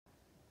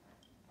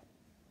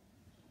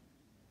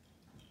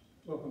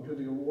Welcome to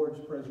the awards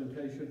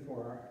presentation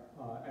for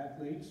our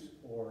athletes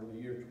for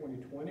the year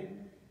 2020.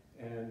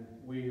 And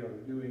we are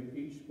doing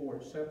each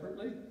sport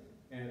separately.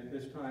 And at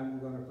this time,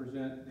 we're going to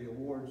present the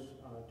awards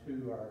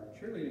to our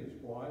cheerleading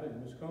squad.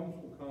 And Ms. Combs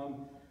will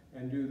come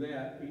and do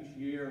that each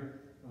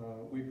year.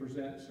 We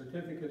present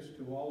certificates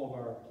to all of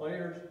our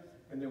players.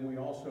 And then we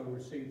also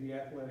receive the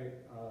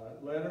athletic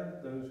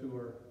letter, those who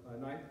are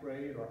ninth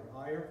grade or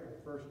higher for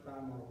the first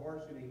time on a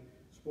varsity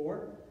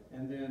sport.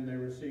 And then they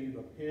receive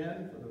a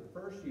pin for the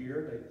first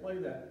year. They play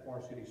that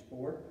varsity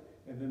sport.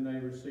 And then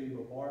they receive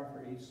a bar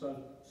for each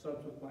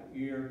subsequent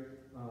year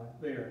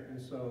there.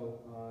 And so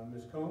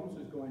Ms. Combs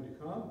is going to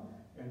come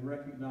and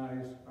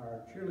recognize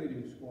our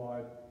cheerleading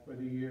squad for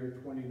the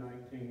year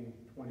 2019-2020.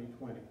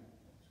 Ms.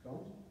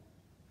 Combs?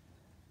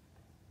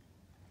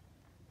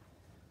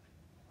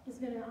 It's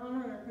been an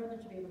honor and a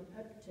privilege to be able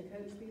to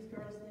coach these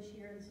girls this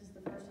year. This is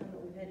the first time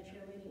that we've had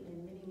cheerleading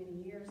in many,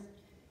 many years.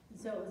 And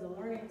so it was a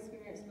learning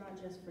experience,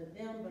 not just for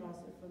them, but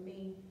also for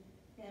me.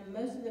 And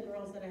most of the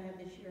girls that I have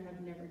this year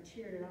have never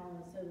cheered at all,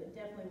 and so it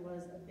definitely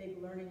was a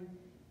big learning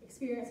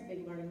experience, a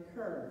big learning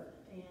curve.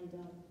 And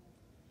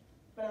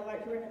but I'd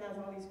like to recognize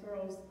all these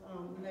girls.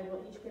 They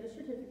will each get a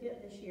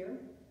certificate this year,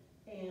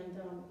 and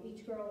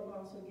each girl will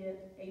also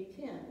get a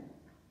pin.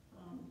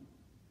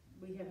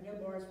 We have no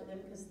bars for them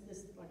because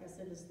this, like I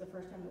said, this is the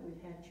first time that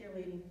we've had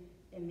cheerleading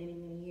in many,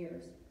 many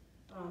years.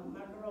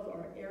 My girls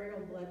are Ariel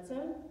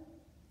Bledsoe,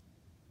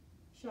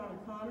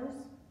 Shauna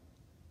Connors,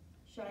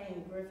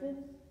 Cheyenne Griffith,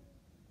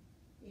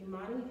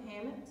 Imani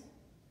Hammett,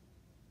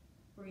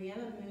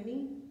 Brianna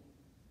Mooney,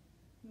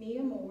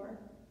 Mia Moore,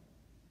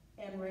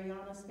 and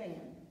Rayana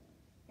Spann.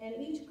 And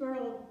each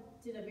girl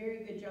did a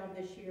very good job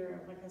this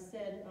year. Like I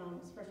said,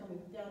 it's the first time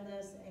we've done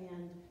this,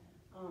 and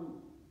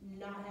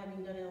not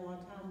having done it in a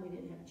long time, we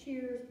didn't have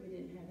cheers, we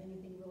didn't have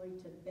anything really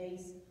to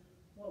base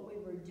what we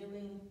were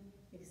doing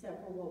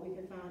except for what we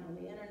could find on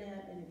the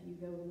internet. And if you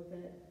go look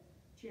at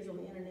cheers on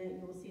the internet,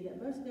 you will see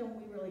that most of them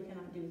we really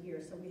cannot do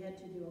here, so we had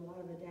to do a lot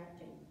of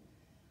adapting.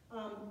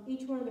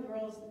 Each one of the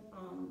girls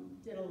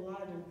did a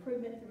lot of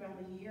improvement throughout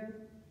the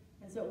year,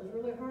 and so it was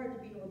really hard to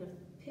be able to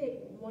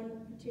pick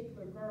one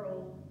particular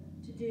girl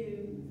to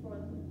do for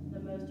the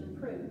most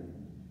improved.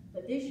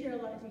 But this year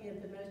I'd like to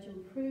give the most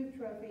improved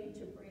trophy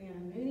to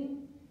Brianna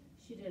Mooney.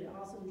 She did an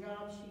awesome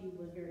job. She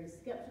was very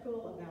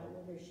skeptical about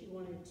whether she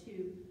wanted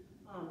to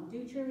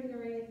do cheerleading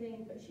or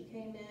anything, but she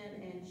came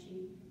in and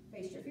she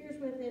faced her fears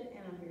with it,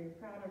 and I'm very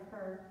proud of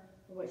her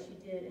for what she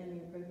did and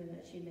the improvement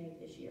that she made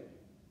this year.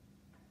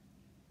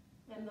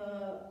 And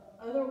the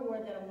other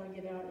award that I want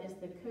to give out is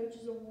the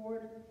Coaches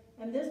Award.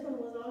 And this one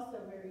was also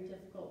very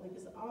difficult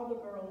because all the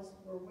girls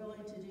were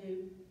willing to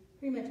do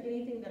pretty much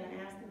anything that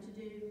I asked them to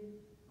do.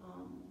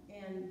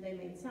 And they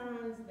made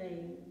signs,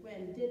 they went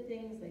and did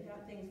things, they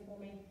got things for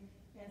me.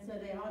 And so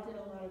they all did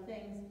a lot of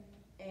things.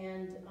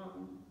 And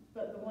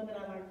but the one that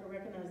I'd like to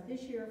recognize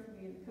this year for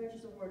being the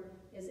Coaches Award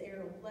is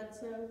Ariel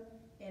Bledsoe,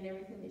 and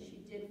everything that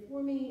she did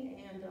for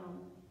me, and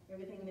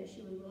everything that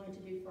she was willing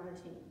to do for our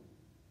team.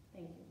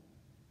 Thank you.